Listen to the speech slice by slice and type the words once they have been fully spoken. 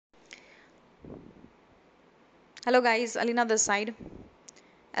Hello guys, Alina this side.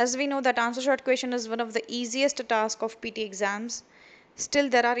 As we know that answer short question is one of the easiest tasks of PT exams. Still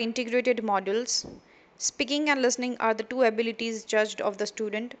there are integrated modules. Speaking and listening are the two abilities judged of the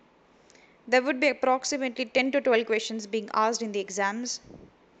student. There would be approximately 10 to 12 questions being asked in the exams.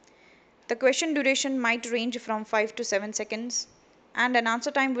 The question duration might range from 5 to 7 seconds and an answer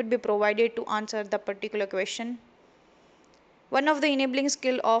time would be provided to answer the particular question. One of the enabling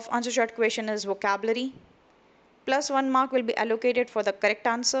skill of answer short question is vocabulary. Plus 1 mark will be allocated for the correct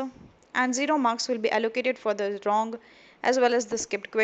answer and 0 marks will be allocated for the wrong as well as the skipped question.